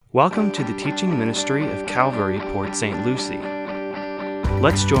Welcome to the teaching ministry of Calvary, Port St. Lucie.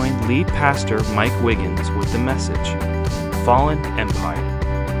 Let's join lead pastor Mike Wiggins with the message, Fallen Empire.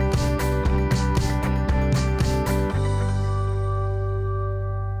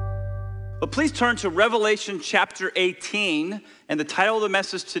 Well, please turn to Revelation chapter 18, and the title of the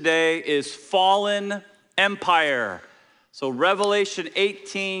message today is Fallen Empire. So Revelation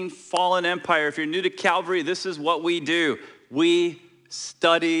 18, Fallen Empire. If you're new to Calvary, this is what we do. We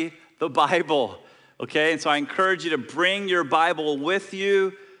study the Bible, okay? And so I encourage you to bring your Bible with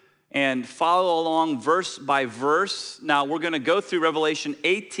you and follow along verse by verse. Now, we're going to go through Revelation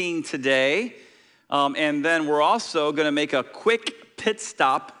 18 today, and then we're also going to make a quick pit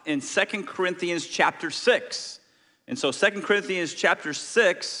stop in 2 Corinthians chapter 6. And so 2 Corinthians chapter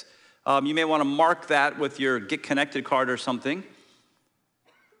 6, you may want to mark that with your Get Connected card or something.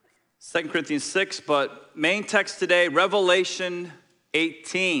 2 Corinthians 6, but main text today, Revelation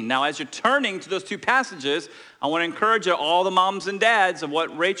 18. Now, as you're turning to those two passages, I want to encourage you, all the moms and dads, of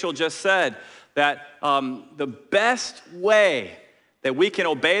what Rachel just said, that the best way that we can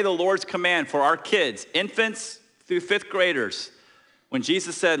obey the Lord's command for our kids, infants through fifth graders, when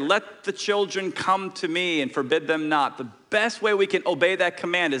Jesus said, "Let the children come to me and forbid them not," the best way we can obey that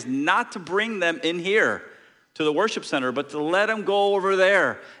command is not to bring them in here to the worship center, but to let them go over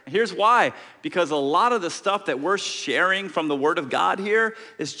there. And here's why. Because a lot of the stuff that we're sharing from the Word of God here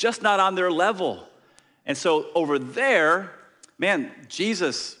is just not on their level. And so over there, man,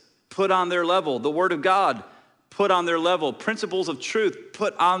 Jesus put on their level. The Word of God put on their level. Principles of truth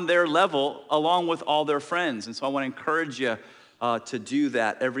put on their level along with all their friends. And so I want to encourage you to do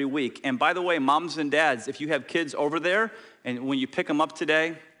that every week. And by the way, moms and dads, if you have kids over there, and when you pick them up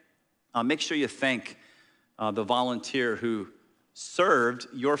today, make sure you thank the volunteer who served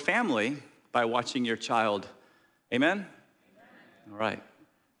your family by watching your child. Amen? Amen? All right,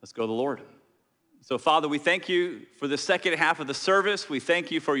 let's go to the Lord. So, Father, we thank you for the second half of the service. We thank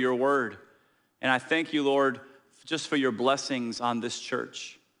you for your word. And I thank you, Lord, just for your blessings on this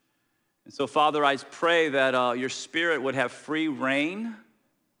church. And so, Father, I pray that your Spirit would have free reign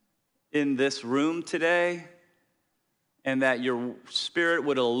in this room today, and that your Spirit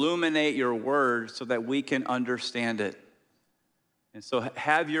would illuminate your word so that we can understand it. And so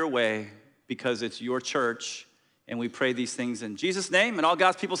have your way, because it's your church, and we pray these things in Jesus' name. And all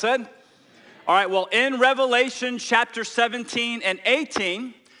God's people said? Amen. All right, well, in Revelation chapter 17 and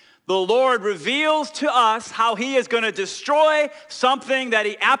 18, the Lord reveals to us how he is going to destroy something that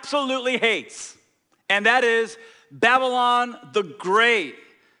he absolutely hates, and that is Babylon the Great.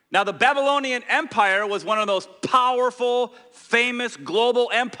 Now, the Babylonian Empire was one of those powerful, famous global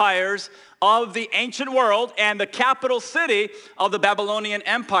empires of the ancient world, and the capital city of the Babylonian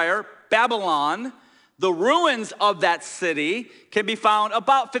Empire, Babylon, the ruins of that city can be found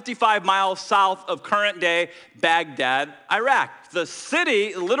about 55 miles south of current-day Baghdad, Iraq. The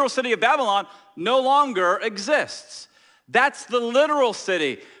city, the literal city of Babylon, no longer exists. That's the literal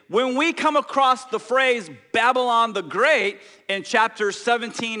city. When we come across the phrase Babylon the Great in chapters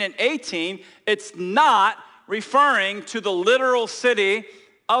 17 and 18, it's not referring to the literal city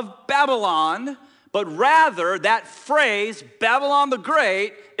of Babylon, but rather that phrase, Babylon the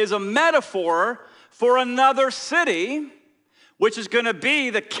Great, is a metaphor for another city, which is going to be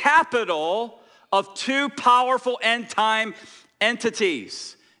the capital of two powerful end-time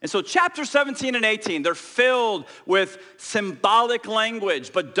entities. And so chapter 17 and 18, they're filled with symbolic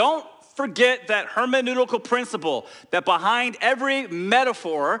language, but don't forget that hermeneutical principle, that behind every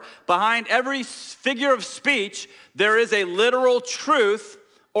metaphor, behind every figure of speech, there is a literal truth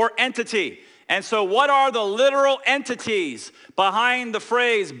or entity. And so what are the literal entities behind the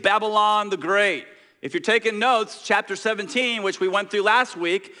phrase Babylon the Great? If you're taking notes, chapter 17, which we went through last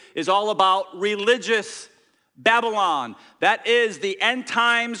week, is all about religious Babylon. That is the end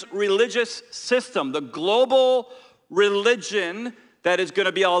times religious system, the global religion that is going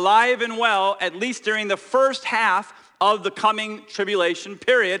to be alive and well, at least during the first half of the coming tribulation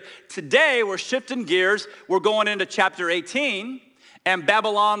period. Today, we're shifting gears. We're going into chapter 18, and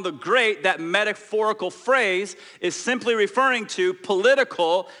Babylon the Great, that metaphorical phrase, is simply referring to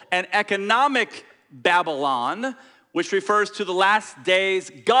political and economic Babylon, which refers to the last days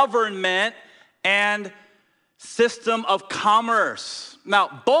government and system of commerce.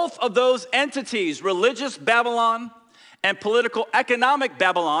 Now, both of those entities, religious Babylon and political economic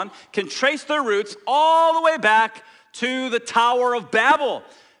Babylon, can trace their roots all the way back to the Tower of Babel,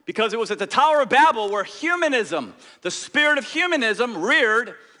 because it was at the Tower of Babel where humanism, the spirit of humanism,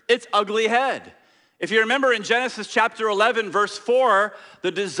 reared its ugly head. If you remember in Genesis chapter 11, verse 4,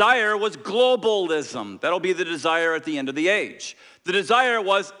 the desire was globalism. That'll be the desire at the end of the age. The desire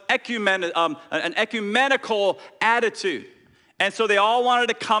was an ecumenical attitude. And so they all wanted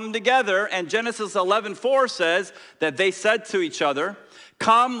to come together, and Genesis 11:4 says that they said to each other,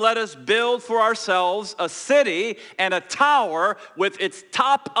 "Come, let us build for ourselves a city and a tower with its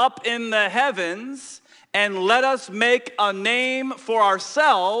top up in the heavens, and let us make a name for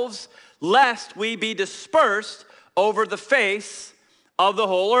ourselves, lest we be dispersed over the face of the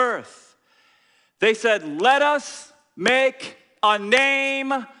whole earth." They said, "Let us make a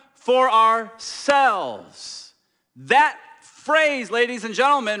name for ourselves." That phrase, ladies and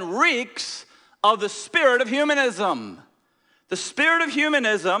gentlemen, reeks of the spirit of humanism. The spirit of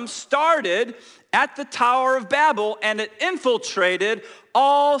humanism started at the Tower of Babel, and it infiltrated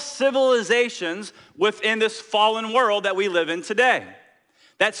all civilizations within this fallen world that we live in today.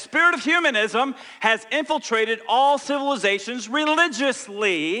 That spirit of humanism has infiltrated all civilizations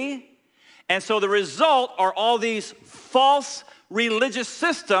religiously, and so the result are all these false religious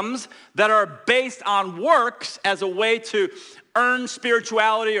systems that are based on works as a way to earn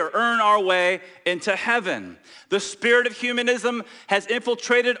spirituality or earn our way into heaven. The spirit of humanism has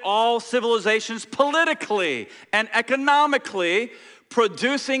infiltrated all civilizations politically and economically,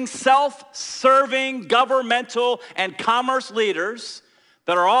 producing self-serving governmental and commerce leaders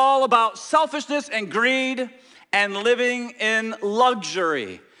that are all about selfishness and greed and living in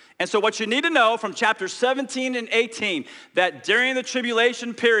luxury. And so what you need to know from chapter 17 and 18, that during the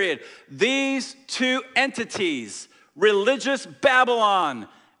tribulation period, these two entities, religious Babylon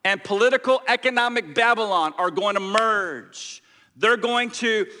and political economic Babylon, are going to merge. They're going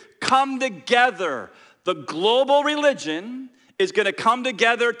to come together. The global religion is going to come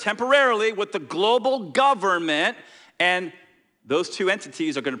together temporarily with the global government, and those two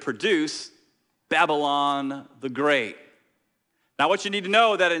entities are going to produce Babylon the Great. Now, what you need to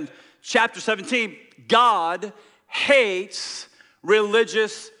know that in chapter 17, God hates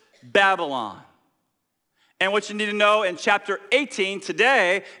religious Babylon. And what you need to know in chapter 18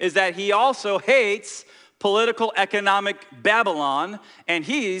 today is that he also hates political economic Babylon, and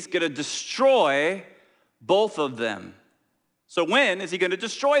he's going to destroy both of them. So when is he going to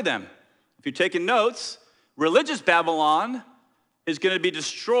destroy them? If you're taking notes, religious Babylon is going to be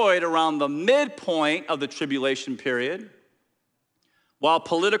destroyed around the midpoint of the tribulation period, while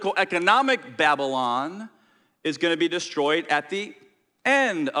political economic Babylon is going to be destroyed at the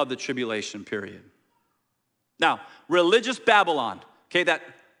end of the tribulation period. Now, religious Babylon, okay, that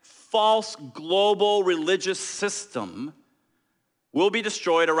false global religious system will be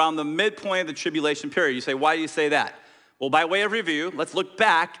destroyed around the midpoint of the tribulation period. You say, why do you say that? Well, by way of review, let's look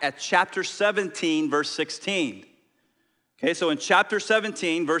back at chapter 17, verse 16. Okay, so in chapter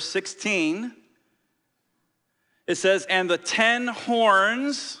 17, verse 16, it says, "And the 10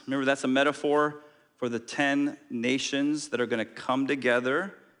 horns," remember that's a metaphor for the 10 nations that are going to come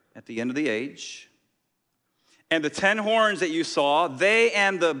together at the end of the age. "And the 10 horns that you saw, they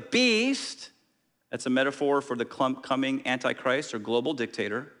and the beast," that's a metaphor for the coming Antichrist or global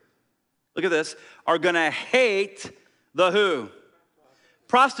dictator. Look at this, "are going to hate the" who?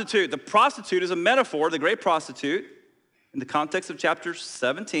 Prostitute. The prostitute is a metaphor, the great prostitute, in the context of chapter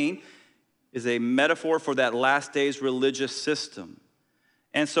 17, is a metaphor for that last days religious system.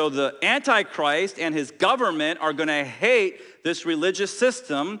 And so the Antichrist and his government are going to hate this religious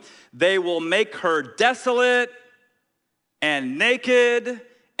system. They will make her desolate and naked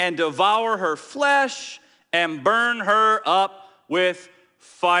and devour her flesh and burn her up with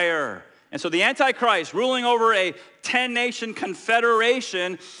fire. And so the Antichrist, ruling over a 10-nation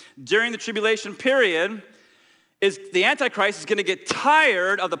confederation during the tribulation period, the Antichrist is going to get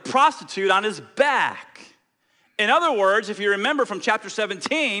tired of the prostitute on his back. In other words, if you remember from chapter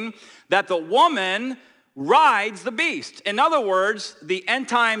 17, that the woman rides the beast. In other words, the end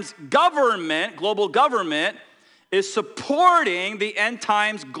times government, global government, is supporting the end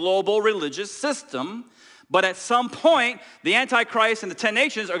times global religious system. But at some point, the Antichrist and the 10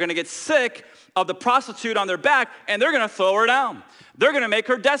 nations are going to get sick of the prostitute on their back, and they're going to throw her down. They're going to make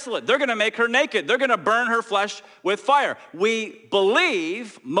her desolate. They're going to make her naked. They're going to burn her flesh with fire. We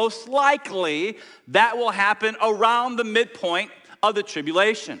believe, most likely, that will happen around the midpoint of the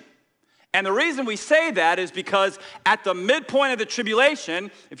tribulation. And the reason we say that is because at the midpoint of the tribulation,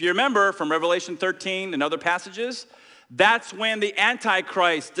 if you remember from Revelation 13 and other passages, that's when the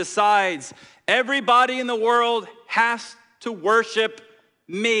Antichrist decides everybody in the world has to worship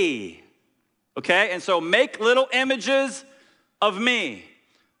me. Okay? And so make little images of me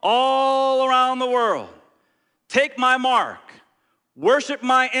all around the world. Take my mark. Worship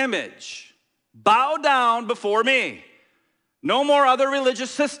my image. Bow down before me. No more other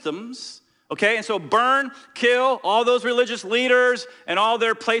religious systems. Okay, and so burn, kill all those religious leaders and all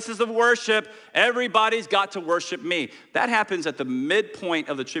their places of worship. Everybody's got to worship me. That happens at the midpoint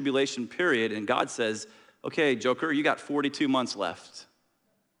of the tribulation period, and God says, okay, Joker, you got 42 months left,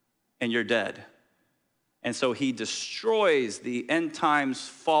 and you're dead. And so he destroys the end times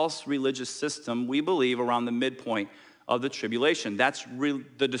false religious system, we believe, around the midpoint of the tribulation. That's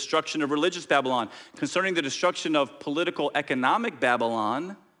the destruction of religious Babylon. Concerning the destruction of political economic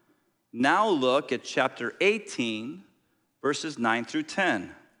Babylon, now look at chapter 18, verses 9 through 10.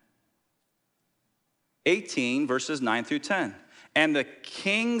 18, verses 9 through 10. And the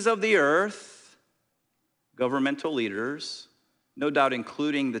kings of the earth, governmental leaders, no doubt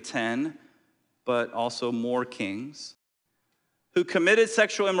including the 10, but also more kings, who committed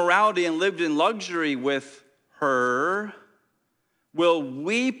sexual immorality and lived in luxury with her, will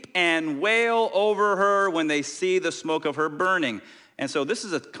weep and wail over her when they see the smoke of her burning. And so this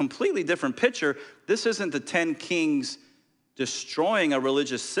is a completely different picture. This isn't the 10 kings destroying a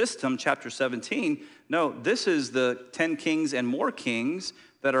religious system, chapter 17. No, this is the 10 kings and more kings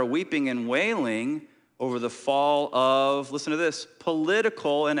that are weeping and wailing over the fall of, listen to this,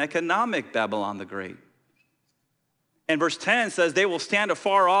 political and economic Babylon the Great. And verse 10 says, they will stand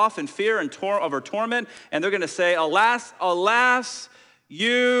afar off in fear and of her torment, and they're going to say, alas, alas,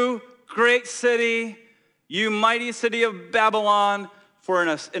 you great city, you mighty city of Babylon, for in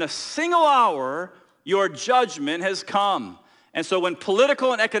a single hour, your judgment has come. And so when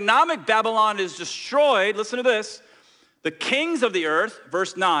political and economic Babylon is destroyed, listen to this, the kings of the earth,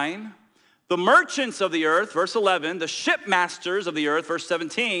 verse 9, the merchants of the earth, verse 11, the shipmasters of the earth, verse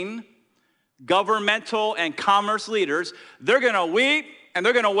 17, governmental and commerce leaders, they're going to weep and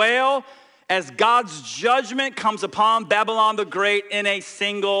they're going to wail as God's judgment comes upon Babylon the Great in a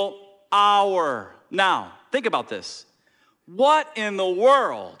single hour. Now, think about this. What in the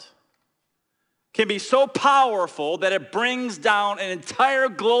world can be so powerful that it brings down an entire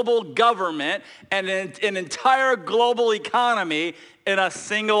global government and an entire global economy in a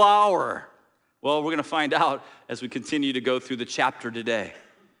single hour? Well, we're going to find out as we continue to go through the chapter today.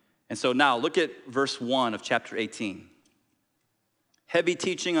 And so now look at verse 1 of chapter 18. Heavy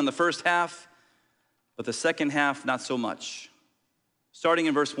teaching on the first half, but the second half, not so much. Starting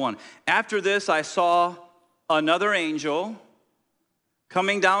in verse 1. After this, I saw another angel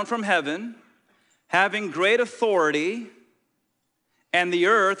coming down from heaven, having great authority, and the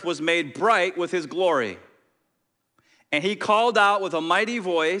earth was made bright with his glory. And he called out with a mighty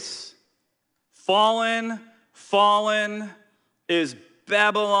voice, fallen, fallen is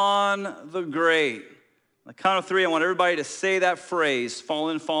Babylon the Great. On the count of three, I want everybody to say that phrase,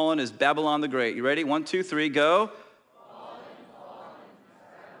 fallen, fallen is Babylon the Great. You ready? 1, 2, 3, go. Fallen, fallen is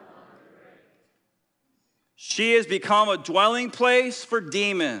Babylon the Great. She has become a dwelling place for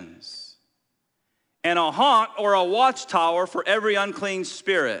demons and a haunt or a watchtower for every unclean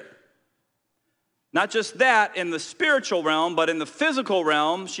spirit. Not just that in the spiritual realm, but in the physical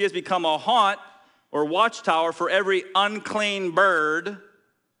realm, she has become a haunt or watchtower for every unclean bird,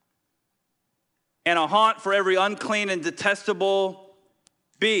 and a haunt for every unclean and detestable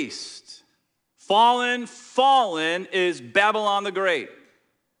beast. Fallen, fallen is Babylon the Great.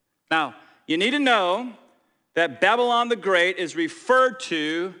 Now, you need to know that Babylon the Great is referred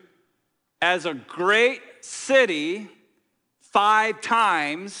to as a great city 5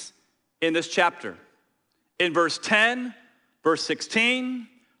 times in this chapter. In verse 10, verse 16,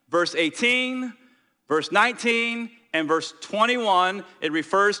 verse 18, verse 19, and verse 21, it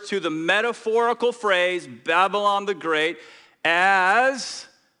refers to the metaphorical phrase, Babylon the Great, as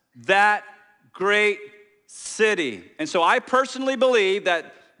that great city. And so I personally believe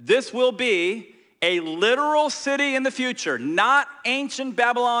that this will be a literal city in the future, not ancient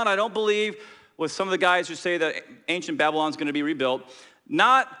Babylon. I don't believe with some of the guys who say that ancient Babylon is going to be rebuilt.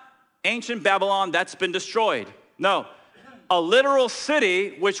 Not ancient Babylon that's been destroyed. No, a literal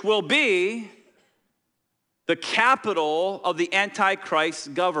city which will be the capital of the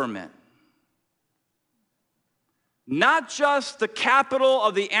Antichrist government. Not just the capital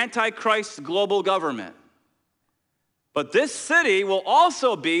of the Antichrist global government, but this city will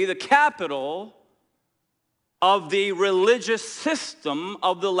also be the capital of the religious system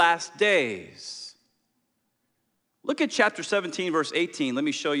of the last days. Look at chapter 17, verse 18. Let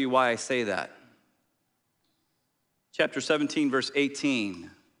me show you why I say that. Chapter 17, verse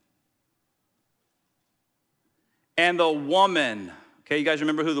 18. And the woman, okay, you guys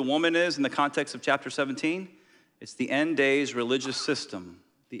remember who the woman is in the context of chapter 17? It's the end days religious system.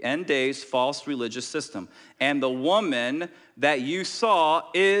 The end days false religious system. And the woman that you saw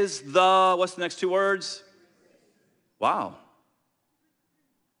is the, what's the next 2 words? Wow.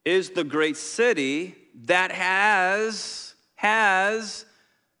 is the great city that has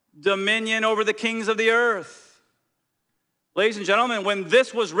dominion over the kings of the earth. Ladies and gentlemen, when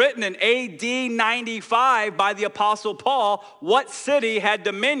this was written in AD 95 by the Apostle Paul, what city had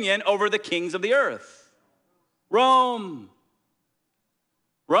dominion over the kings of the earth? Rome.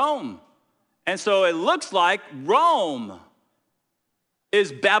 Rome. And so it looks like Rome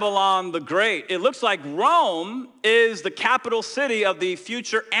is Babylon the Great. It looks like Rome is the capital city of the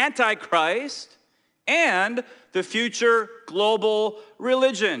future Antichrist and the future global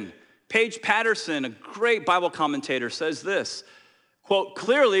religion. Paige Patterson, a great Bible commentator, says this, quote,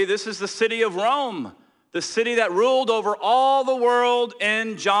 "Clearly this is the city of Rome, the city that ruled over all the world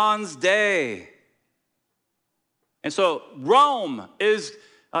in John's day." And so Rome is,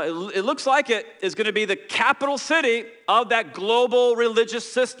 it looks like it is going to be the capital city of that global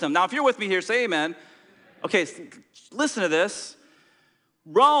religious system. Now, if you're with me here, say amen. Okay, listen to this.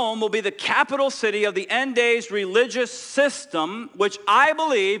 Rome will be the capital city of the end days religious system, which I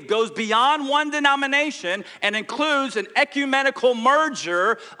believe goes beyond one denomination and includes an ecumenical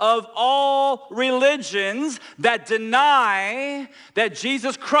merger of all religions that deny that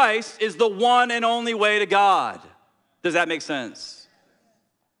Jesus Christ is the one and only way to God. Does that make sense?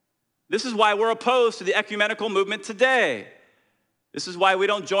 This is why we're opposed to the ecumenical movement today. This is why we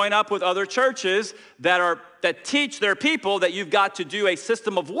don't join up with other churches that teach their people that you've got to do a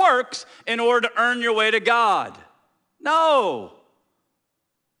system of works in order to earn your way to God. No,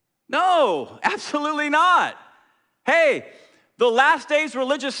 absolutely not. Hey, the last days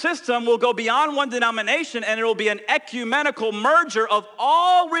religious system will go beyond one denomination, and it will be an ecumenical merger of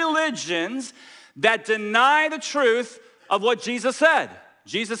all religions that deny the truth of what Jesus said.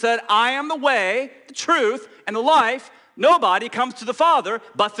 Jesus said, "I am the way, the truth, and the life. Nobody comes to the Father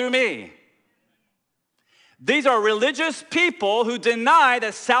but through me." These are religious people who deny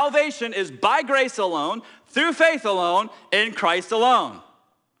that salvation is by grace alone, through faith alone, in Christ alone.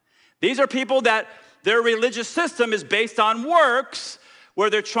 These are people that their religious system is based on works, where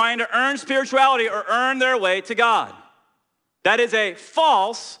they're trying to earn spirituality or earn their way to God. That is a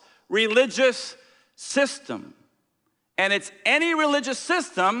false religious system. And it's any religious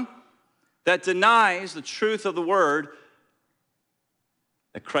system that denies the truth of the word,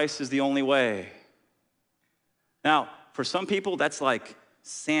 that Christ is the only way. Now, for some people, that's like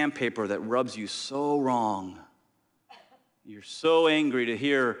sandpaper that rubs you so wrong. You're so angry to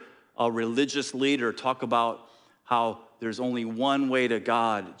hear a religious leader talk about how there's only one way to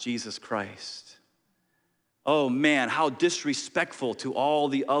God, Jesus Christ. Oh man, how disrespectful to all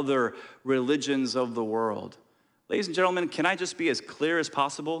the other religions of the world. Ladies and gentlemen, can I just be as clear as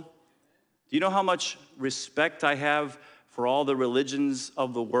possible? Do you know how much respect I have for all the religions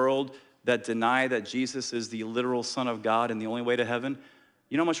of the world that deny that Jesus is the literal Son of God and the only way to heaven?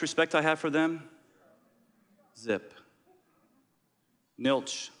 You know how much respect I have for them? Zip.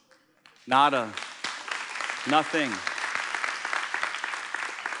 Nilch. Nada. Nothing.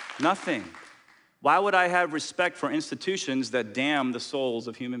 Nothing. Why would I have respect for institutions that damn the souls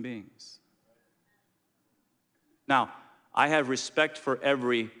of human beings? Now, I have respect for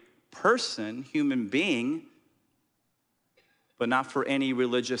every person, human being, but not for any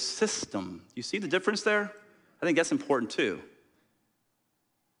religious system. You see the difference there? I think that's important too.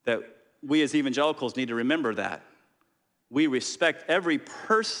 That we as evangelicals need to remember that. We respect every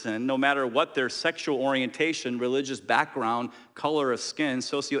person, no matter what their sexual orientation, religious background, color of skin,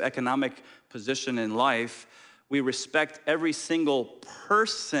 socioeconomic position in life. We respect every single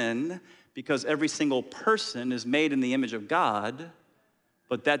person because every single person is made in the image of God,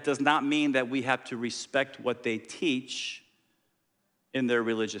 but that does not mean that we have to respect what they teach in their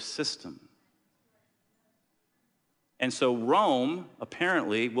religious system. And so Rome,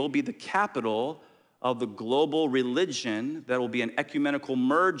 apparently, will be the capital of the global religion that will be an ecumenical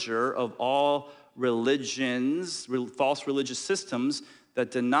merger of all religions, false religious systems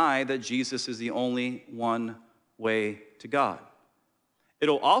that deny that Jesus is the only one way to God.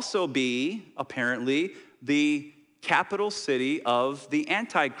 It'll also be, apparently, the capital city of the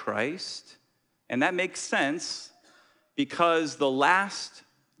Antichrist, and that makes sense because the last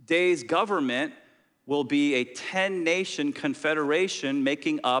days government will be a 10-nation confederation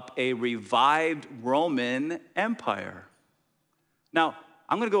making up a revived Roman Empire. Now,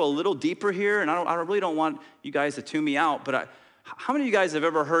 I'm going to go a little deeper here, and I really don't want you guys to tune me out, but how many of you guys have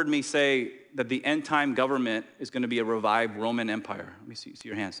ever heard me say that the end-time government is going to be a revived Roman Empire? Let me see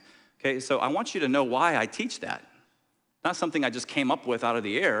your hands. Okay, so I want you to know why I teach that. Not something I just came up with out of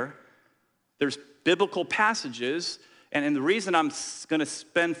the air. There's biblical passages, and the reason I'm going to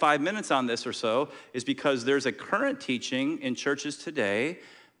spend 5 minutes on this or so is because there's a current teaching in churches today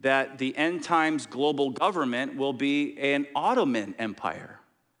that the end times global government will be an Ottoman Empire.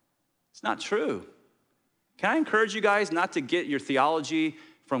 It's not true. Can I encourage you guys not to get your theology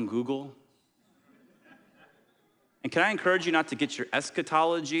from Google? And can I encourage you not to get your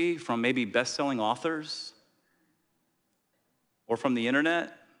eschatology from maybe best-selling authors or from the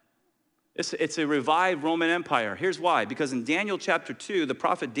internet? It's a revived Roman Empire. Here's why. Because in Daniel chapter 2, the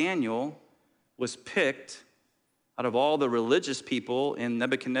prophet Daniel was picked out of all the religious people in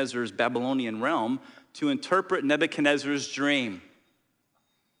Nebuchadnezzar's Babylonian realm to interpret Nebuchadnezzar's dream.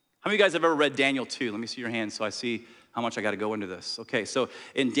 How many of you guys have ever read Daniel 2? Let me see your hands so I see how much I got to go into this. Okay, so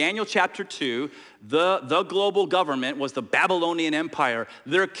in Daniel chapter 2, the global government was the Babylonian Empire.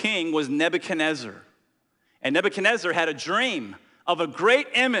 Their king was Nebuchadnezzar. And Nebuchadnezzar had a dream of a great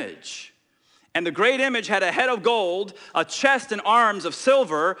image. And the great image had a head of gold, a chest and arms of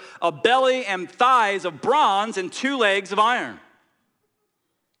silver, a belly and thighs of bronze, and 2 legs of iron.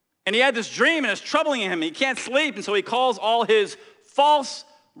 And he had this dream, and it's troubling him. He can't sleep, and so he calls all his false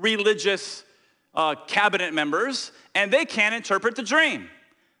religious cabinet members, and they can't interpret the dream.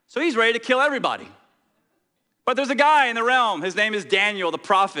 So he's ready to kill everybody. But there's a guy in the realm. His name is Daniel, the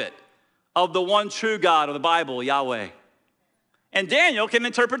prophet of the one true God of the Bible, Yahweh. And Daniel can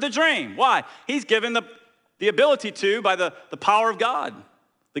interpret the dream. Why? He's given the ability to by the power of God,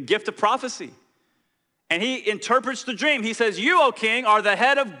 the gift of prophecy. And he interprets the dream. He says, you, O king, are the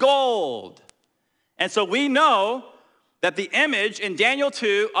head of gold. And so we know that the image in Daniel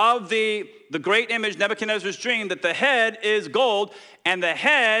 2 of the great image, Nebuchadnezzar's dream, that the head is gold, and the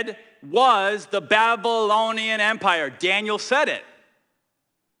head was the Babylonian Empire. Daniel said it.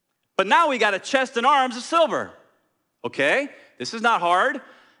 But now we got a chest and arms of silver. Okay, this is not hard.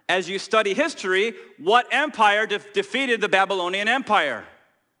 As you study history, what empire defeated the Babylonian Empire?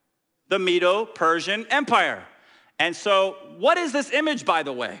 The Medo-Persian Empire. And so what is this image, by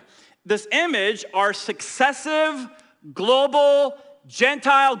the way? This image are successive global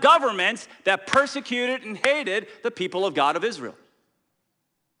Gentile governments that persecuted and hated the people of God of Israel.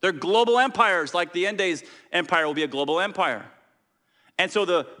 They're global empires, like the end days empire will be a global empire. And so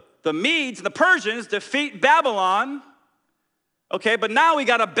the Medes and the Persians defeat Babylon, okay, but now we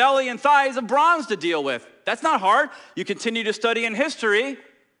got a belly and thighs of bronze to deal with. That's not hard. You continue to study in history.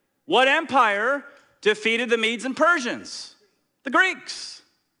 What empire defeated the Medes and Persians? The Greeks.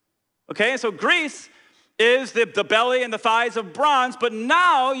 Okay, and so Greece is the belly and the thighs of bronze, but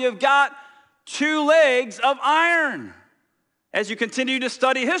now you've got 2 legs of iron. As you continue to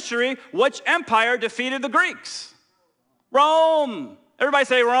study history, which empire defeated the Greeks? Rome. Everybody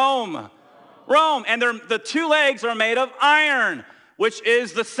say Rome. Rome. And the 2 legs are made of iron, which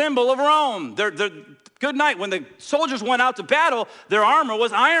is the symbol of Rome. Good night. When the soldiers went out to battle, their armor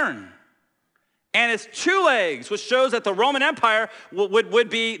was iron. And it's 2 legs, which shows that the Roman Empire would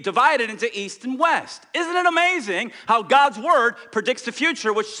be divided into east and west. Isn't it amazing how God's word predicts the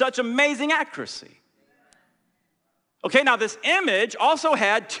future with such amazing accuracy? Okay, now this image also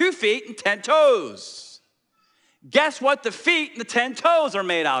had 2 feet and 10 toes. Guess what the feet and the 10 toes are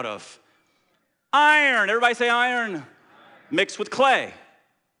made out of? Iron. Everybody say iron. Mixed with clay.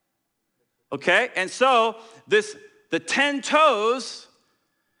 Okay, and so the 10 toes,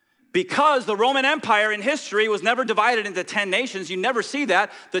 because the Roman Empire in history was never divided into 10 nations, you never see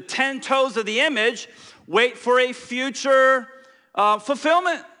that. The 10 toes of the image wait for a future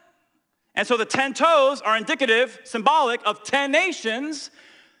fulfillment. And so the 10 toes are indicative, symbolic of 10 nations.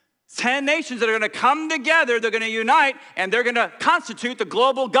 10 nations that are going to come together, they're going to unite, and they're going to constitute the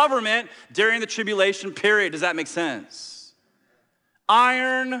global government during the tribulation period. Does that make sense?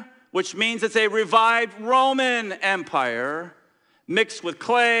 Iron, which means it's a revived Roman Empire, mixed with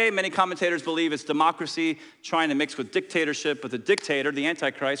clay. Many commentators believe it's democracy trying to mix with dictatorship, but the dictator, the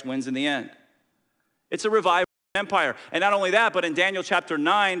Antichrist, wins in the end. It's a revived empire. And not only that, but in Daniel chapter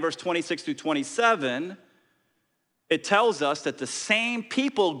 9, verse 26 through 27, it tells us that the same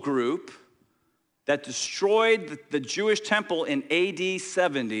people group that destroyed the Jewish temple in AD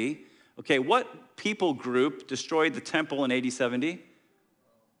 70, okay, what people group destroyed the temple in AD 70?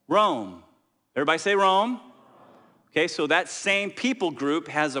 Rome. Everybody say Rome. Okay, so that same people group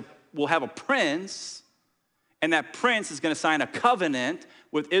will have a prince, and that prince is going to sign a covenant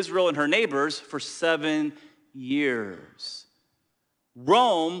with Israel and her neighbors for 7 years.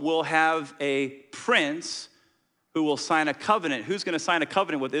 Rome will have a prince who will sign a covenant. Who's going to sign a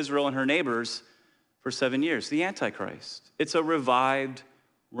covenant with Israel and her neighbors for 7 years? The Antichrist. It's a revived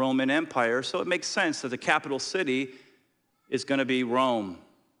Roman Empire, so it makes sense that the capital city is going to be Rome.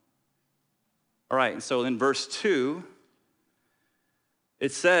 All right, and so in verse 2,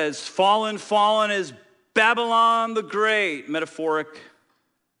 it says, fallen is Babylon the Great, metaphoric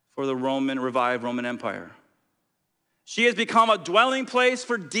for the revived Roman Empire. She has become a dwelling place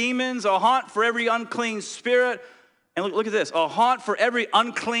for demons, a haunt for every unclean spirit. And look at this, a haunt for every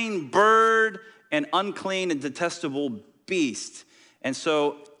unclean bird and unclean and detestable beast. And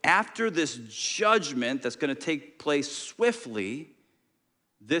so after this judgment that's going to take place swiftly,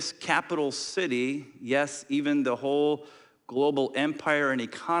 this capital city, yes, even the whole global empire and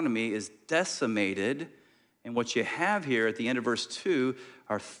economy is decimated. And what you have here at the end of verse 2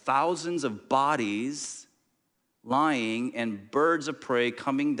 are thousands of bodies lying and birds of prey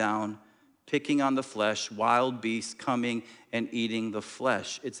coming down, picking on the flesh, wild beasts coming and eating the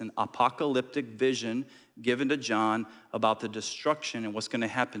flesh. It's an apocalyptic vision given to John about the destruction and what's going to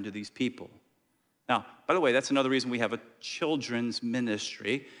happen to these people. Now, by the way, that's another reason we have a children's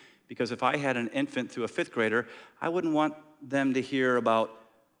ministry, because if I had an infant through a fifth grader, I wouldn't want them to hear about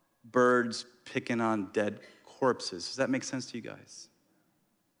birds picking on dead corpses. Does that make sense to you guys?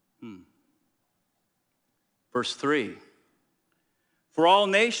 Verse 3. For all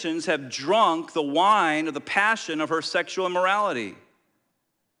nations have drunk the wine of the passion of her sexual immorality.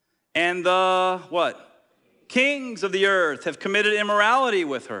 And the, what? Kings of the earth have committed immorality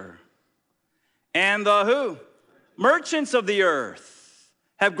with her. And the who? Merchants of the earth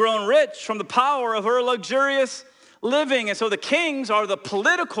have grown rich from the power of her luxurious living. And so the kings are the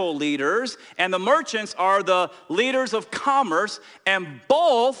political leaders, and the merchants are the leaders of commerce, and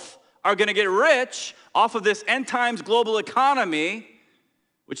both are going to get rich off of this end times global economy,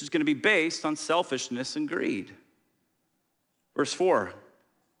 which is going to be based on selfishness and greed. Verse 4.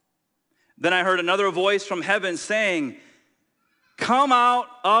 Then I heard another voice from heaven saying, "Come out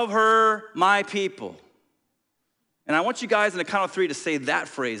of her, my people." And I want you guys in the count of 3 to say that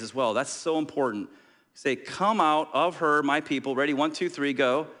phrase as well. That's so important. Say, "Come out of her, my people." Ready? 1, 2, 3,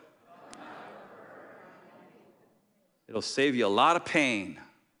 go. It'll save you a lot of pain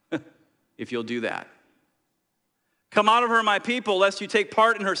if you'll do that. Come out of her, my people, lest you take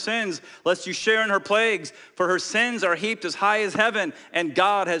part in her sins, lest you share in her plagues. For her sins are heaped as high as heaven, and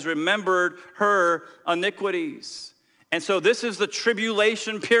God has remembered her iniquities. And so this is the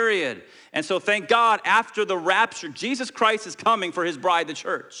tribulation period. And so thank God, after the rapture, Jesus Christ is coming for his bride, the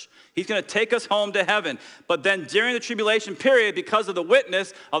church. He's going to take us home to heaven. But then during the tribulation period, because of the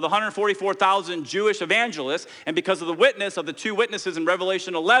witness of the 144,000 Jewish evangelists, and because of the witness of the 2 witnesses in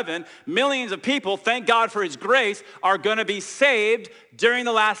Revelation 11, millions of people, thank God for his grace, are going to be saved during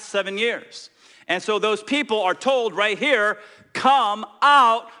the last 7 years. And so those people are told right here, come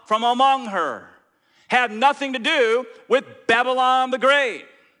out from among her. Have nothing to do with Babylon the Great.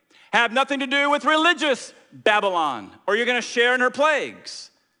 Have nothing to do with religious Babylon, or you're going to share in her plagues.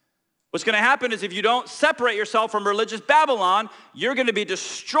 What's going to happen is if you don't separate yourself from religious Babylon, you're going to be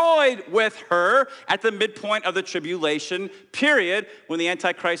destroyed with her at the midpoint of the tribulation period when the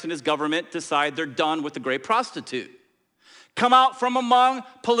Antichrist and his government decide they're done with the great prostitute. Come out from among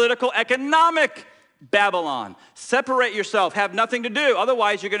political, economic Babylon. Separate yourself. Have nothing to do.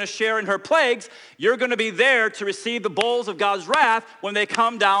 Otherwise, you're going to share in her plagues. You're going to be there to receive the bowls of God's wrath when they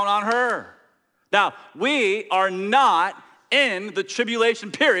come down on her. Now, we are not in the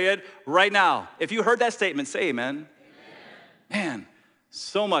tribulation period right now. If you heard that statement, say amen. Amen. Man,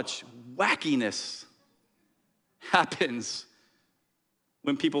 so much wackiness happens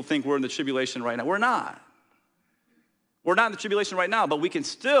when people think we're in the tribulation right now. We're not. We're not in the tribulation right now, but we can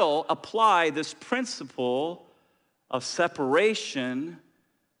still apply this principle of separation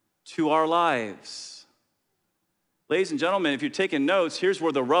to our lives. Ladies and gentlemen, if you're taking notes, here's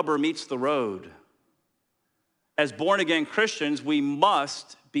where the rubber meets the road. As born-again Christians, we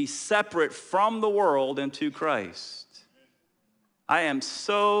must be separate from the world and to Christ. I am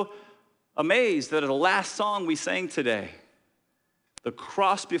so amazed that the last song we sang today, the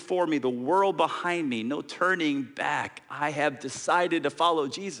cross before me, the world behind me, no turning back. I have decided to follow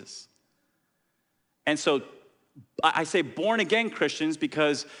Jesus. And so I say born-again Christians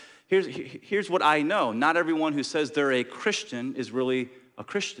because here's what I know. Not everyone who says they're a Christian is really a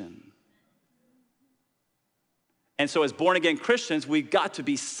Christian. And so as born-again Christians, we've got to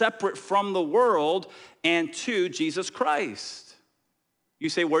be separate from the world and to Jesus Christ. You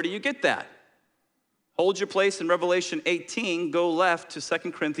say, where do you get that? Hold your place in Revelation 18. Go left to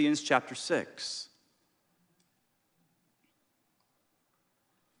 2 Corinthians chapter 6.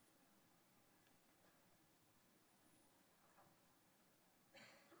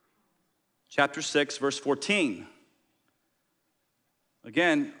 Chapter 6, verse 14.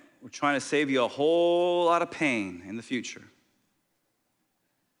 Again, we're trying to save you a whole lot of pain in the future.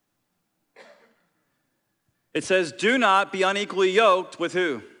 It says, do not be unequally yoked with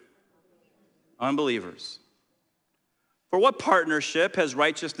who? Unbelievers. For what partnership has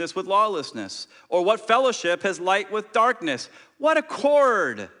righteousness with lawlessness? Or what fellowship has light with darkness? What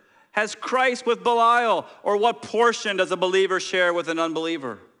accord has Christ with Belial? Or what portion does a believer share with an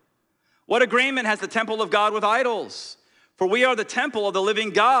unbeliever? What agreement has the temple of God with idols? For we are the temple of the living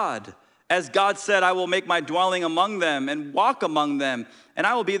God. As God said, I will make my dwelling among them and walk among them, and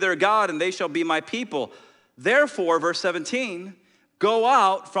I will be their God, and they shall be my people. Therefore, verse 17, go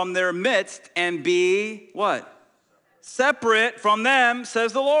out from their midst and be what? Separate from them,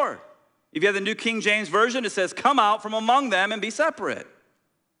 says the Lord. If you have the New King James Version, it says, come out from among them and be separate.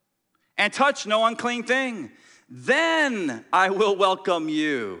 And touch no unclean thing. Then I will welcome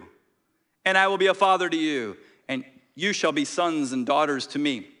you, and I will be a father to you, and you shall be sons and daughters to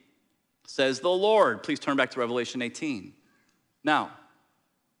me, says the Lord. Please turn back to Revelation 18. Now,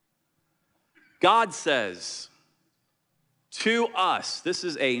 God says to us, this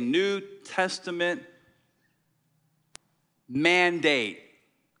is a New Testament mandate,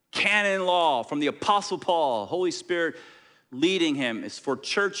 canon law from the Apostle Paul, Holy Spirit leading him. It's for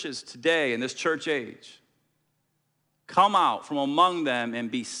churches today in this church age. Come out from among them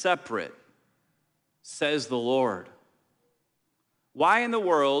and be separate, says the Lord. Why in the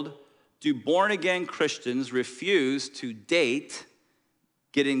world do born-again Christians refuse to date,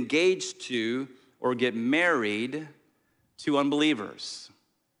 get engaged to, or get married to unbelievers?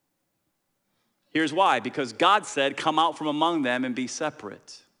 Here's why. Because God said, come out from among them and be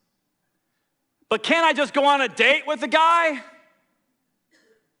separate. But can't I just go on a date with the guy?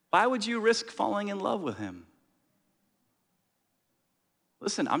 Why would you risk falling in love with him?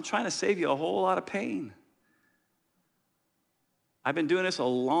 Listen, I'm trying to save you a whole lot of pain. I've been doing this a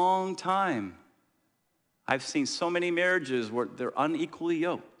long time. I've seen so many marriages where they're unequally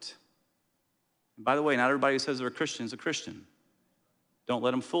yoked. And by the way, not everybody who says they're a Christian is a Christian. Don't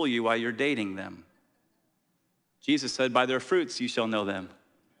let them fool you while you're dating them. Jesus said, by their fruits you shall know them,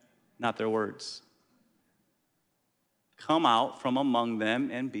 not their words. Come out from among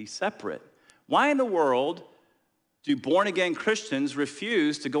them and be separate. Why in the world do born-again Christians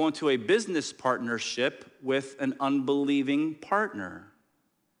refuse to go into a business partnership with an unbelieving partner?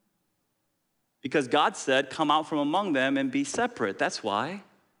 Because God said, come out from among them and be separate. That's why.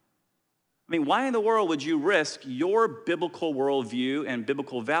 I mean, why in the world would you risk your biblical worldview and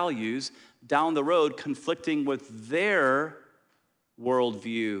biblical values down the road conflicting with their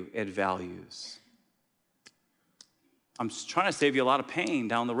worldview and values? I'm just trying to save you a lot of pain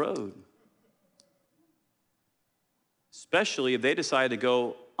down the road. Especially if they decide to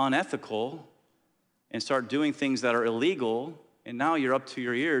go unethical and start doing things that are illegal, and now you're up to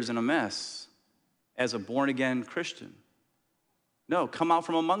your ears in a mess as a born-again Christian. No, come out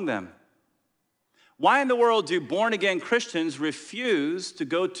from among them. Why in the world do born-again Christians refuse to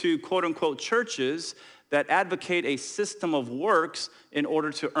go to quote-unquote churches that advocate a system of works in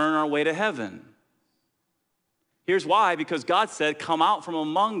order to earn our way to heaven? Here's why, because God said, come out from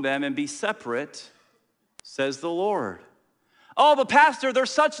among them and be separate, says the Lord. Oh, but pastor, there's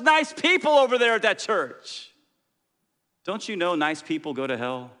such nice people over there at that church. Don't you know nice people go to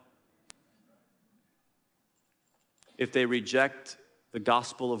hell? If they reject the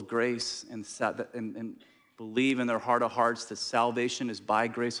gospel of grace and believe in their heart of hearts that salvation is by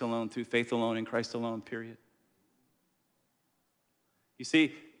grace alone, through faith alone, in Christ alone, period. You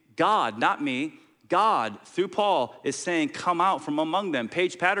see, God, not me, God, through Paul, is saying, come out from among them.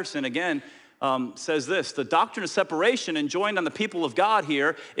 Paige Patterson, again, says this: the doctrine of separation enjoined on the people of God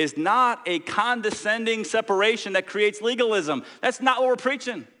here is not a condescending separation that creates legalism. That's not what we're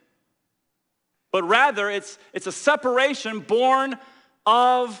preaching. But rather, it's a separation born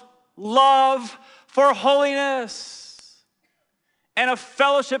of love for holiness and a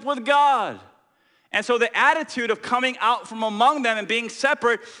fellowship with God. And so the attitude of coming out from among them and being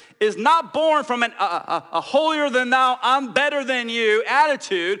separate is not born from a holier than thou, I'm better than you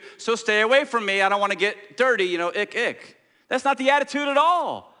attitude, so stay away from me, I don't want to get dirty, ick. That's not the attitude at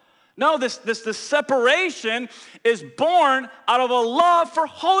all. No, this separation is born out of a love for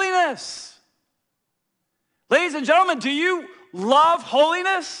holiness. Ladies and gentlemen, do you love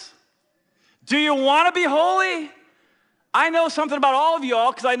holiness? Do you want to be holy? I know something about all of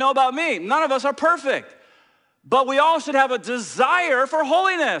y'all because I know about me. None of us are perfect. But we all should have a desire for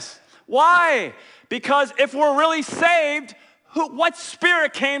holiness. Why? Because if we're really saved, what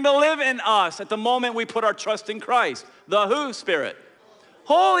spirit came to live in us at the moment we put our trust in Christ? The who spirit?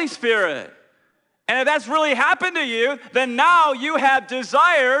 Holy Spirit. And if that's really happened to you, then now you have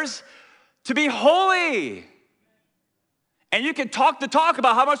desires to be holy. And you can talk the talk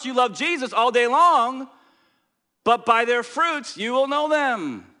about how much you love Jesus all day long, but by their fruits you will know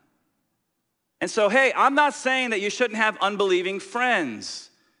them. And so, hey, I'm not saying that you shouldn't have unbelieving friends.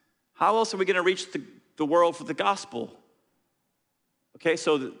 How else are we going to reach the world for the gospel? Okay,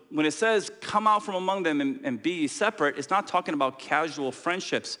 so when it says, come out from among them and be ye separate, it's not talking about casual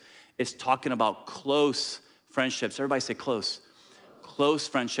friendships. It's talking about close friendships. Everybody say close. Close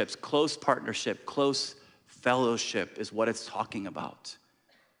friendships, close partnership, close fellowship is what it's talking about.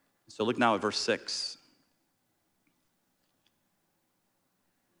 So look now at verse 6.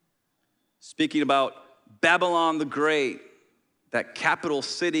 Speaking about Babylon the Great, that capital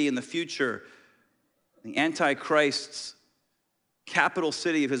city in the future, the Antichrist's capital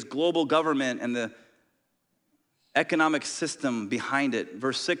city of his global government and the economic system behind it.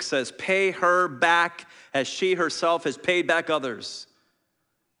 Verse 6 says, pay her back as she herself has paid back others,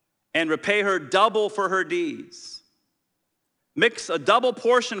 and repay her double for her deeds. Mix a double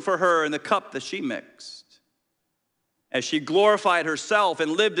portion for her in the cup that she mixed. As she glorified herself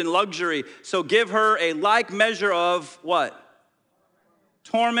and lived in luxury, so give her a like measure of what?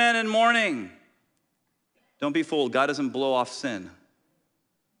 Torment and mourning. Don't be fooled. God doesn't blow off sin.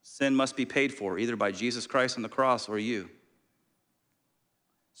 Sin must be paid for, either by Jesus Christ on the cross or you.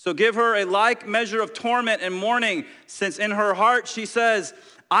 So give her a like measure of torment and mourning, since in her heart she says,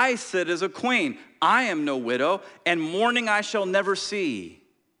 I sit as a queen. I am no widow, and mourning I shall never see.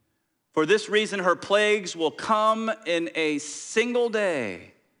 For this reason, her plagues will come in a single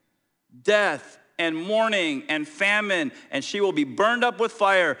day, death and mourning and famine, and she will be burned up with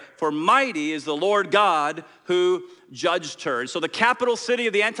fire. For mighty is the Lord God who judged her. And so the capital city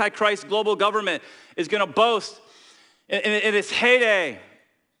of the Antichrist global government is going to boast in its heyday,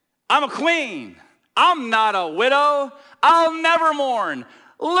 I'm a queen. I'm not a widow. I'll never mourn.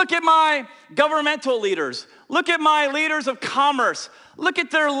 Look at my governmental leaders. Look at my leaders of commerce. Look at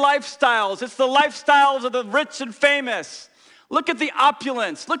their lifestyles. It's the lifestyles of the rich and famous. Look at the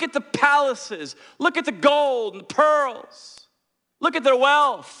opulence. Look at the palaces. Look at the gold and the pearls. Look at their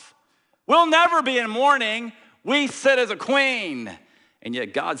wealth. We'll never be in mourning. We sit as a queen. And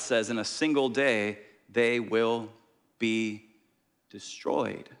yet God says in a single day, they will be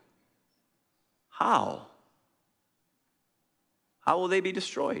destroyed. How? How will they be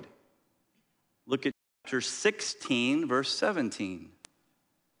destroyed? Look at chapter 16, verse 17.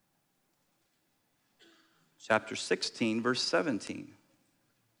 Chapter 16, verse 17.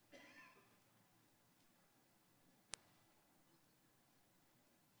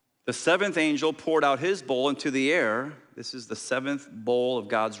 The seventh angel poured out his bowl into the air. This is the seventh bowl of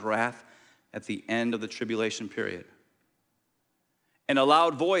God's wrath at the end of the tribulation period. And a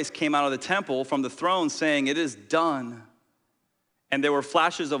loud voice came out of the temple from the throne saying, it is done. And there were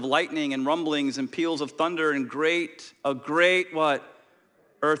flashes of lightning and rumblings and peals of thunder and a great what?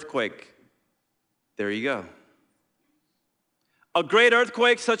 Earthquake. There you go. A great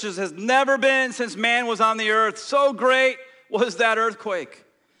earthquake such as has never been since man was on the earth. So great was that earthquake.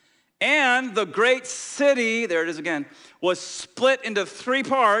 And the great city, there it is again, was split into three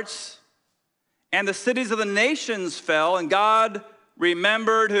parts, and the cities of the nations fell, and God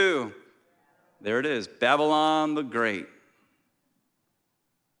remembered who? There it is, Babylon the Great,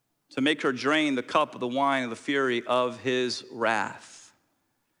 to make her drain the cup of the wine of the fury of his wrath.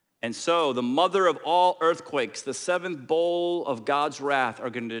 And so the mother of all earthquakes, the seventh bowl of God's wrath, are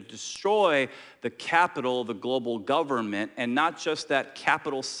going to destroy the capital of the global government, and not just that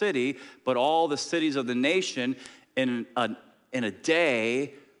capital city, but all the cities of the nation. In a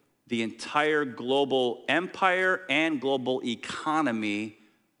day, the entire global empire and global economy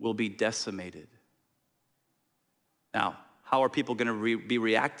will be decimated. Now, how are people going to be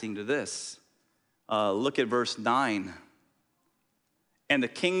reacting to this? Look at verse 9. And the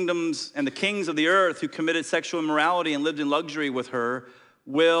kings of the earth who committed sexual immorality and lived in luxury with her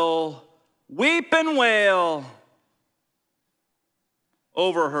will weep and wail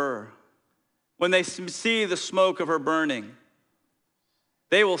over her when they see the smoke of her burning.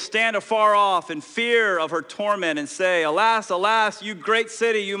 They will stand afar off in fear of her torment and say, alas, alas, you great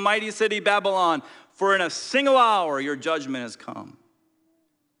city, you mighty city Babylon, for in a single hour your judgment has come.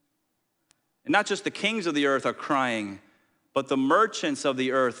 And not just the kings of the earth are crying, but the merchants of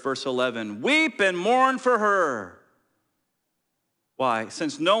the earth, verse 11, weep and mourn for her. Why?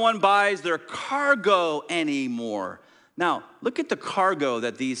 Since no one buys their cargo anymore. Now, look at the cargo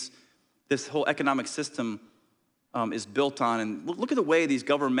that this whole economic system is built on. And look at the way these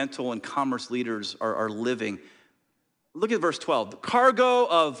governmental and commerce leaders are living. Look at verse 12. The cargo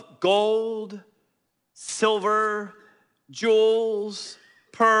of gold, silver, jewels,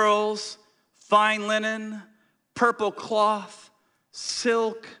 pearls, fine linen, purple cloth,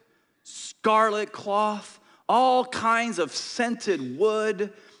 silk, scarlet cloth, all kinds of scented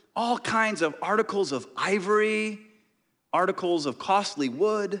wood, all kinds of articles of ivory, articles of costly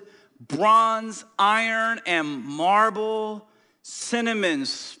wood, bronze, iron, and marble, cinnamon,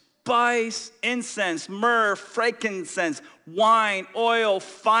 spice, incense, myrrh, frankincense, wine, oil,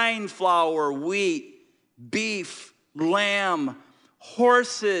 fine flour, wheat, beef, lamb,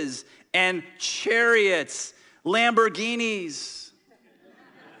 horses, and chariots, Lamborghinis.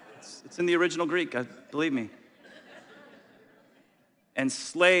 It's in the original Greek, believe me. And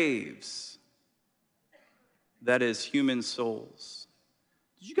slaves, that is, human souls.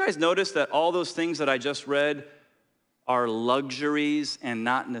 Did you guys notice that all those things that I just read are luxuries and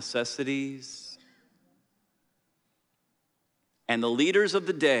not necessities? And the leaders of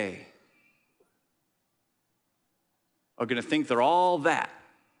the day are going to think they're all that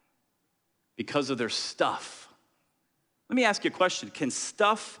because of their stuff. Let me ask you a question. Can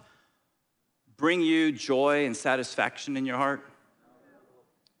stuff bring you joy and satisfaction in your heart?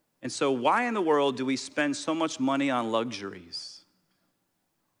 And so why in the world do we spend so much money on luxuries?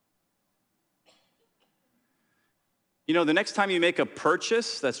 You know, the next time you make a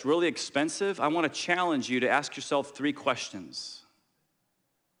purchase that's really expensive, I want to challenge you to ask yourself 3 questions.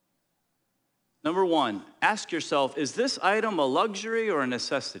 Number 1, ask yourself, is this item a luxury or a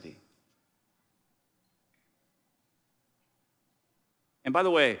necessity? And by the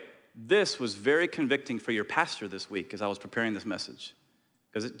way, this was very convicting for your pastor this week as I was preparing this message.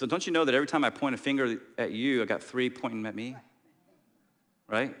 Because don't you know that every time I point a finger at you, I got 3 pointing at me?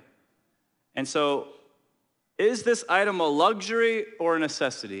 Right? And so, is this item a luxury or a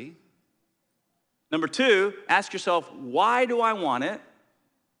necessity? Number 2, ask yourself, why do I want it?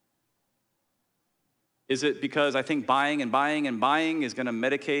 Is it because I think buying and buying and buying is going to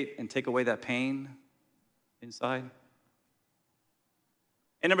medicate and take away that pain inside?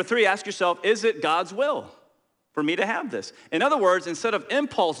 And number 3, ask yourself, is it God's will for me to have this? In other words, instead of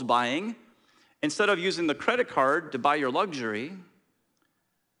impulse buying, instead of using the credit card to buy your luxury,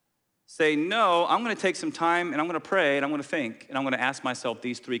 say, no, I'm going to take some time and I'm going to pray and I'm going to think and I'm going to ask myself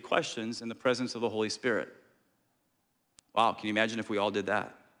these 3 questions in the presence of the Holy Spirit. Wow, can you imagine if we all did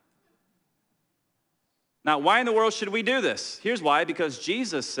that? Now, why in the world should we do this? Here's why, because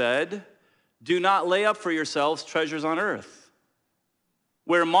Jesus said, do not lay up for yourselves treasures on earth,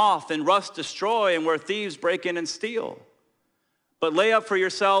 where moth and rust destroy and where thieves break in and steal. But lay up for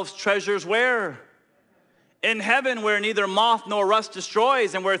yourselves treasures where? In heaven, where neither moth nor rust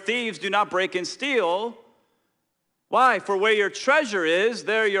destroys and where thieves do not break and steal. Why? For where your treasure is,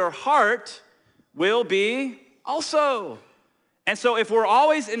 there your heart will be also. And so if we're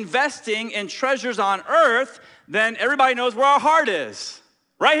always investing in treasures on earth, then everybody knows where our heart is.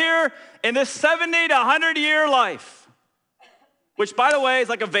 Right here in this 70 to 100 year life. Which, by the way, is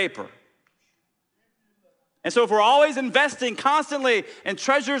like a vapor. And so if we're always investing constantly in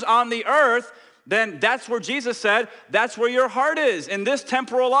treasures on the earth, then that's where Jesus said, that's where your heart is, in this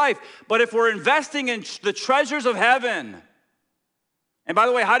temporal life. But if we're investing in the treasures of heaven, and by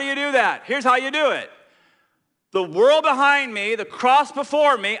the way, how do you do that? Here's how you do it. The world behind me, the cross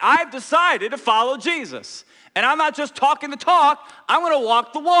before me, I've decided to follow Jesus. And I'm not just talking the talk, I'm going to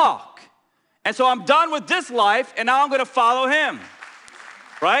walk the walk. And so I'm done with this life, and now I'm going to follow him,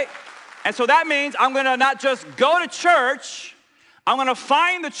 right? And so that means I'm going to not just go to church, I'm going to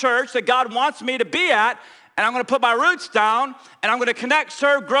find the church that God wants me to be at, and I'm going to put my roots down, and I'm going to connect,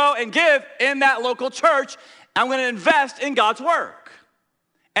 serve, grow, and give in that local church. I'm going to invest in God's work.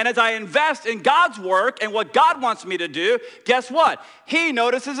 And as I invest in God's work and what God wants me to do, guess what? He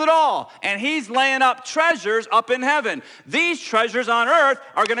notices it all, and he's laying up treasures up in heaven. These treasures on earth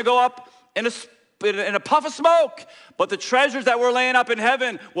are going to go up in a puff of smoke, but the treasures that we're laying up in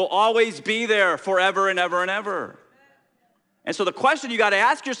heaven will always be there forever and ever and ever. And so the question you got to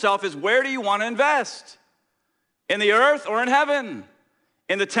ask yourself is, where do you want to invest? In the earth or in heaven?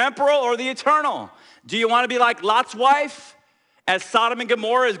 In the temporal or the eternal? Do you want to be like Lot's wife? As Sodom and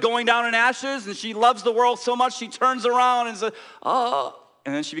Gomorrah is going down in ashes and she loves the world so much she turns around and says, oh,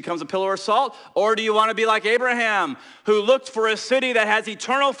 and then she becomes a pillar of salt? Or do you want to be like Abraham, who looked for a city that has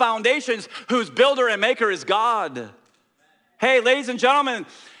eternal foundations, whose builder and maker is God? Hey, ladies and gentlemen,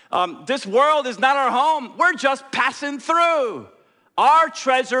 this world is not our home. We're just passing through. Our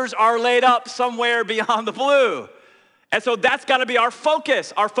treasures are laid up somewhere beyond the blue. And so that's got to be our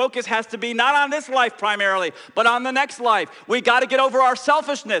focus. Our focus has to be not on this life primarily, but on the next life. We got to get over our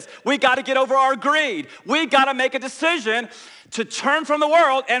selfishness. We got to get over our greed. We got to make a decision to turn from the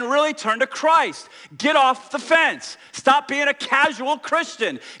world and really turn to Christ. Get off the fence. Stop being a casual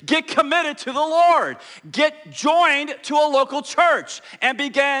Christian. Get committed to the Lord. Get joined to a local church and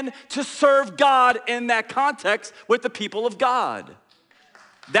begin to serve God in that context with the people of God.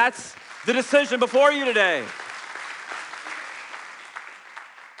 That's the decision before you today.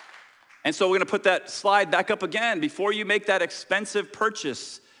 And so we're going to put that slide back up again. Before you make that expensive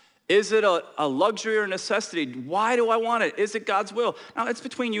purchase, is it a luxury or a necessity? Why do I want it? Is it God's will? Now, it's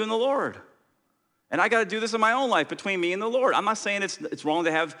between you and the Lord. And I got to do this in my own life between me and the Lord. I'm not saying it's wrong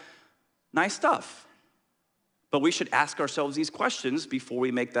to have nice stuff. But we should ask ourselves these questions before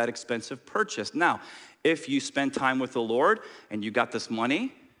we make that expensive purchase. Now, if you spend time with the Lord and you got this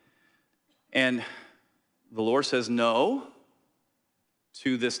money and the Lord says no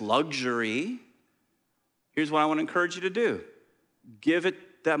to this luxury, here's what I want to encourage you to do. Give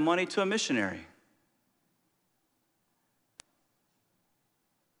that money to a missionary.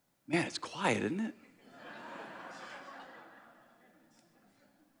 Man, it's quiet, isn't it?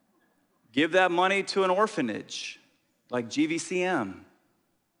 Give that money to an orphanage like GVCM.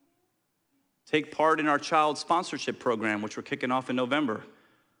 Take part in our child sponsorship program, which we're kicking off in November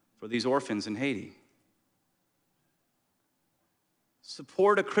for these orphans in Haiti.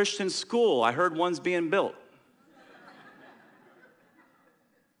 Support a Christian school. I heard one's being built.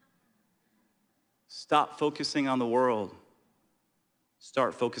 Stop focusing on the world.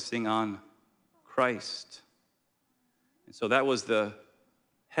 Start focusing on Christ. And so that was the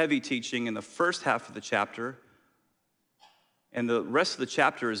heavy teaching in the first half of the chapter. And the rest of the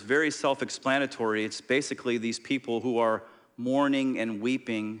chapter is very self-explanatory. It's basically these people who are mourning and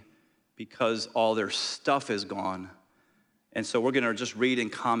weeping because all their stuff is gone. And so we're going to just read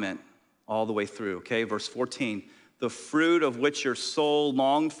and comment all the way through, okay? Verse 14, the fruit of which your soul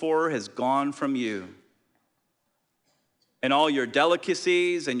longed for has gone from you. And all your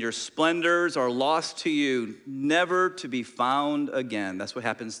delicacies and your splendors are lost to you, never to be found again. That's what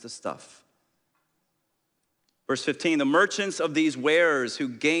happens to stuff. Verse 15, the merchants of these wares who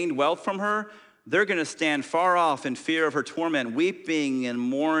gained wealth from her, they're going to stand far off in fear of her torment, weeping and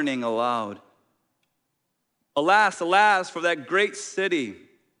mourning aloud. Alas, alas, for that great city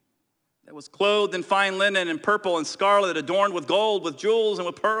that was clothed in fine linen and purple and scarlet, adorned with gold, with jewels, and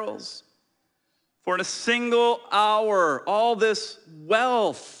with pearls. For in a single hour, all this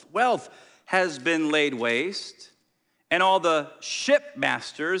wealth has been laid waste, and all the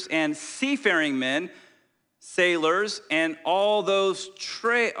shipmasters and seafaring men, sailors, and all those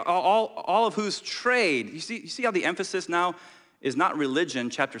all of whose trade. You see how the emphasis now is not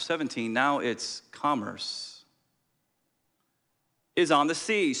religion, chapter 17. Now it's commerce. Is on the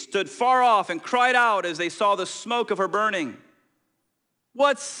sea, stood far off and cried out as they saw the smoke of her burning.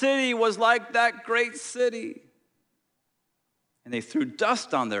 What city was like that great city? And they threw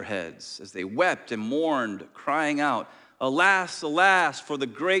dust on their heads as they wept and mourned, crying out, alas, alas, for the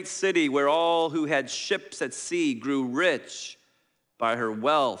great city where all who had ships at sea grew rich by her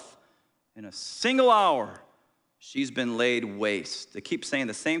wealth. In a single hour, she's been laid waste. They keep saying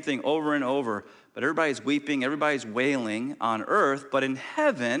the same thing over and over, but everybody's weeping, everybody's wailing on earth, but in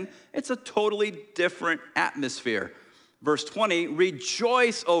heaven, it's a totally different atmosphere. Verse 20,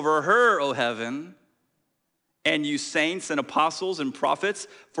 rejoice over her, O heaven, and you saints and apostles and prophets,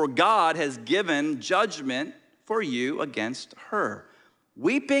 for God has given judgment for you against her.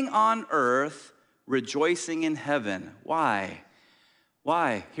 Weeping on earth, rejoicing in heaven. Why?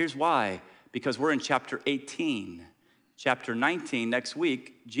 Why? Here's why. Because we're in chapter 18. Chapter 19, next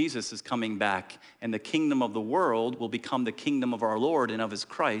week, Jesus is coming back, and the kingdom of the world will become the kingdom of our Lord and of his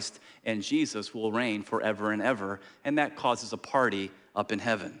Christ, and Jesus will reign forever and ever, and that causes a party up in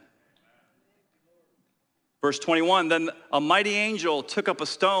heaven. Verse 21, then a mighty angel took up a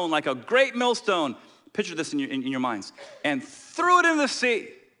stone like a great millstone, picture this in your minds, and threw it in the sea.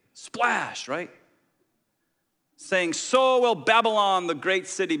 Splash, right? Saying, so will Babylon, the great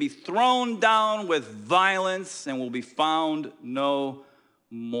city, be thrown down with violence and will be found no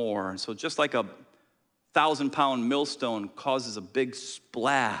more. And so just like a 1,000-pound millstone causes a big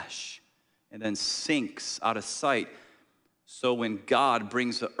splash and then sinks out of sight, so when God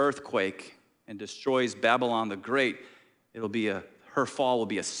brings an earthquake and destroys Babylon the Great, her fall will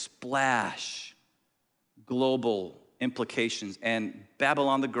be a splash, global implications, and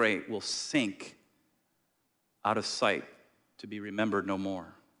Babylon the Great will sink out of sight to be remembered no more.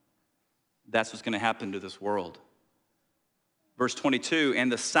 That's what's going to happen to this world. Verse 22,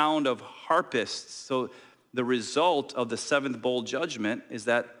 and the sound of harpists. So the result of the seventh bowl judgment is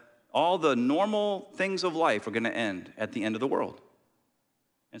that all the normal things of life are going to end at the end of the world.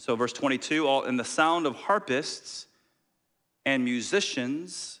 And so verse 22, and the sound of harpists and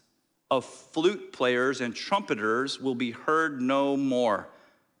musicians, of flute players and trumpeters will be heard no more.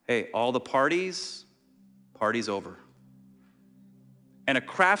 Hey, all the party's over. And a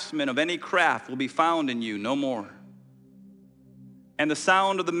craftsman of any craft will be found in you no more. And the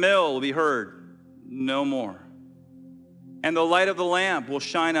sound of the mill will be heard no more. And the light of the lamp will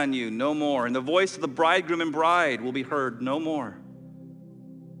shine on you no more. And the voice of the bridegroom and bride will be heard no more.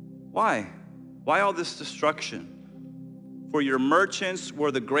 Why? Why all this destruction? For your merchants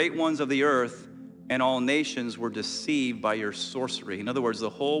were the great ones of the earth, and all nations were deceived by your sorcery. In other words, the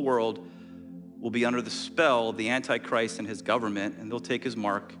whole world will be under the spell of the Antichrist and his government, and they'll take his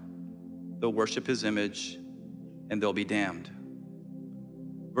mark, they'll worship his image, and they'll be damned.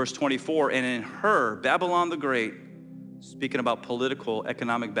 Verse 24, and in her, Babylon the Great, speaking about political,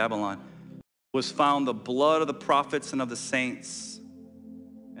 economic Babylon, was found the blood of the prophets and of the saints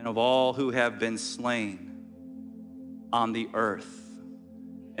and of all who have been slain on the earth.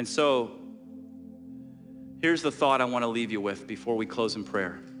 And so, here's the thought I want to leave you with before we close in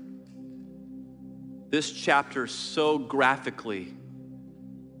prayer. This chapter so graphically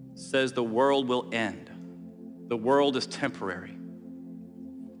says the world will end. The world is temporary.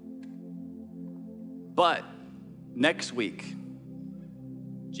 But next week,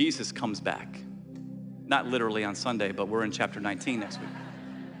 Jesus comes back. Not literally on Sunday, but we're in chapter 19 next week.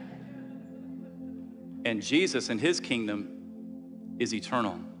 And Jesus and his kingdom is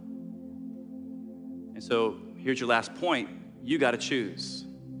eternal. And so here's your last point. You got to choose.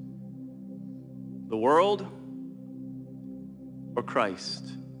 The world or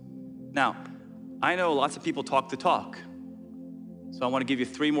Christ? Now, I know lots of people talk the talk. So I want to give you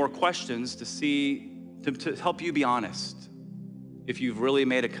 3 more questions to help you be honest if you've really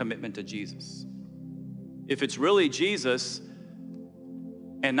made a commitment to Jesus. If it's really Jesus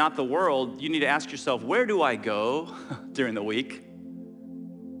and not the world, you need to ask yourself, where do I go during the week?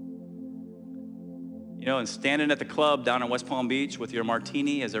 You know, and standing at the club down in West Palm Beach with your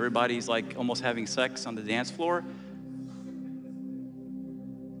martini as everybody's like almost having sex on the dance floor.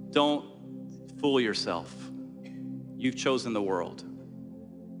 Don't fool yourself. You've chosen the world.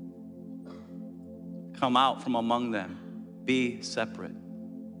 Come out from among them. Be separate.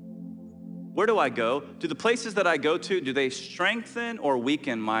 Where do I go? Do the places that I go to, do they strengthen or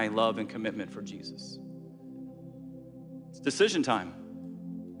weaken my love and commitment for Jesus? It's decision time.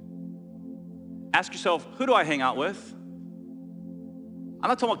 Ask yourself, who do I hang out with? I'm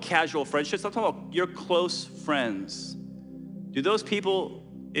not talking about casual friendships. I'm talking about your close friends. Do those people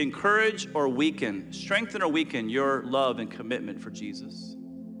encourage or weaken, strengthen or weaken your love and commitment for Jesus?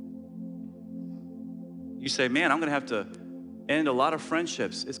 You say, man, I'm going to have to end a lot of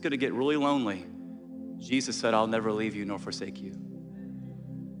friendships. It's going to get really lonely. Jesus said, I'll never leave you nor forsake you.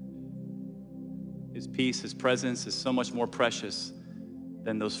 His peace, his presence is so much more precious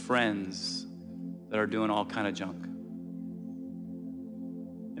than those friends that are doing all kind of junk.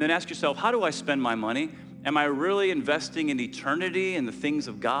 And then ask yourself, how do I spend my money? Am I really investing in eternity and the things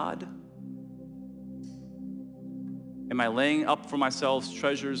of God? Am I laying up for myself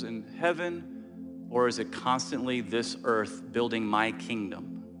treasures in heaven? Or is it constantly this earth building my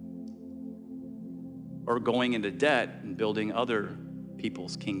kingdom? Or going into debt and building other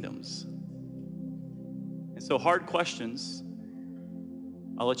people's kingdoms? And so hard questions.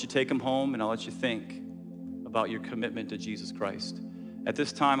 I'll let you take them home and I'll let you think about your commitment to Jesus Christ. At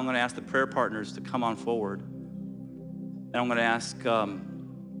this time, I'm going to ask the prayer partners to come on forward. And I'm going to ask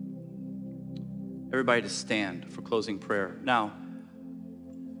everybody to stand for closing prayer. Now,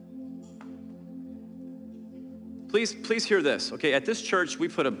 please hear this, okay? At this church, we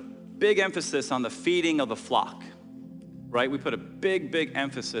put a big emphasis on the feeding of the flock, right? We put a big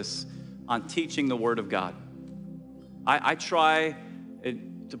emphasis on teaching the Word of God. I try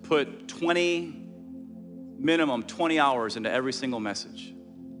to put minimum 20 hours into every single message.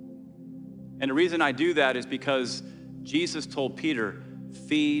 And the reason I do that is because Jesus told Peter,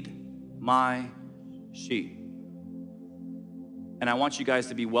 feed my sheep. And I want you guys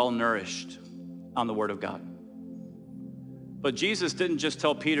to be well nourished on the Word of God. But Jesus didn't just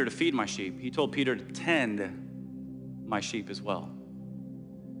tell Peter to feed my sheep. He told Peter to tend my sheep as well.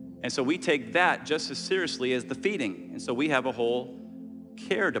 And so we take that just as seriously as the feeding. And so we have a whole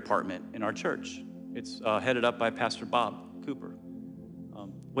care department in our church. It's headed up by Pastor Bob Cooper.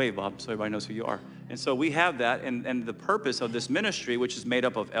 Wave, Bob, so everybody knows who you are. And so we have that, and the purpose of this ministry, which is made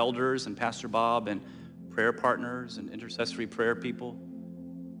up of elders and Pastor Bob and prayer partners and intercessory prayer people,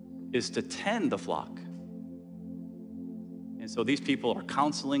 is to tend the flock. And so these people are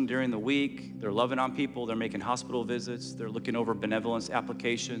counseling during the week, they're loving on people, they're making hospital visits, they're looking over benevolence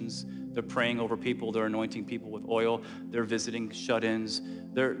applications, they're praying over people, they're anointing people with oil, they're visiting shut-ins,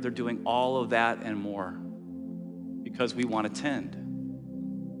 they're doing all of that and more because we want to tend.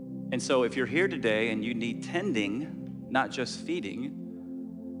 And so if you're here today and you need tending, not just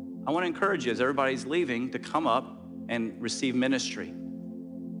feeding, I want to encourage you as everybody's leaving to come up and receive ministry.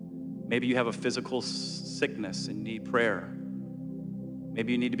 Maybe you have a physical sickness and need prayer.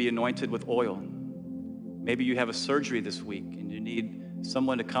 Maybe you need to be anointed with oil. Maybe you have a surgery this week and you need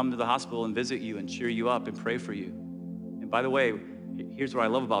someone to come to the hospital and visit you and cheer you up and pray for you. And by the way, here's what I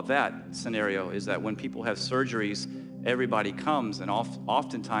love about that scenario is that when people have surgeries, everybody comes, and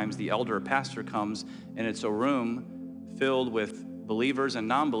oftentimes the elder or pastor comes, and it's a room filled with believers and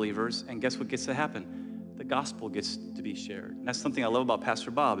non-believers, and guess what gets to happen? The gospel gets to be shared. And that's something I love about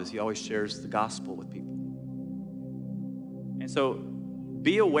Pastor Bob, is he always shares the gospel with people. And so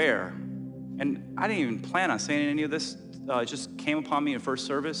be aware, and I didn't even plan on saying any of this, it just came upon me in first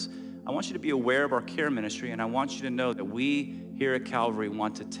service. I want you to be aware of our care ministry, and I want you to know that we here at Calvary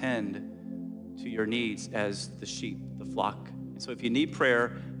want to tend to your needs as the sheep, the flock. And so if you need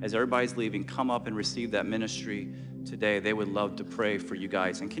prayer, as everybody's leaving, come up and receive that ministry today. They would love to pray for you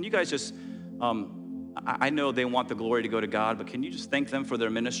guys. And can you guys just, I know they want the glory to go to God, but can you just thank them for their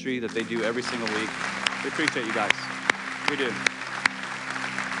ministry that they do every single week? We appreciate you guys. We do.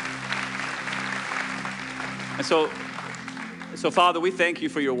 And so Father, we thank you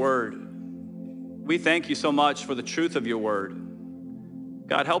for your word. We thank you so much for the truth of your word.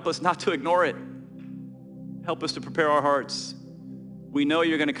 God, help us not to ignore it. Help us to prepare our hearts. We know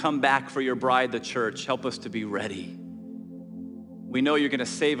you're going to come back for your bride, the church. Help us to be ready. We know you're going to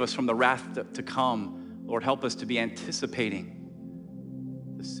save us from the wrath to come. Lord, help us to be anticipating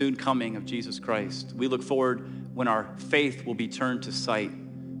the soon coming of Jesus Christ. We look forward when our faith will be turned to sight.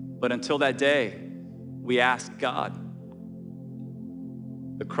 But until that day, we ask God,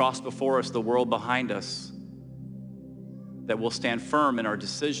 the cross before us, the world behind us, that we'll stand firm in our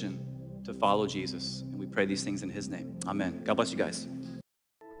decision to follow Jesus. And we pray these things in his name. Amen. God bless you guys.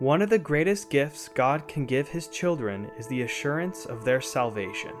 One of the greatest gifts God can give his children is the assurance of their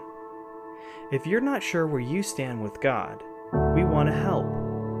salvation. If you're not sure where you stand with God, we want to help.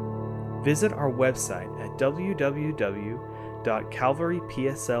 Visit our website at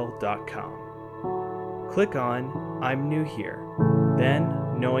www.calvarypsl.com. Click on I'm New Here, then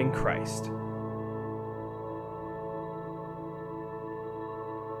Knowing Christ.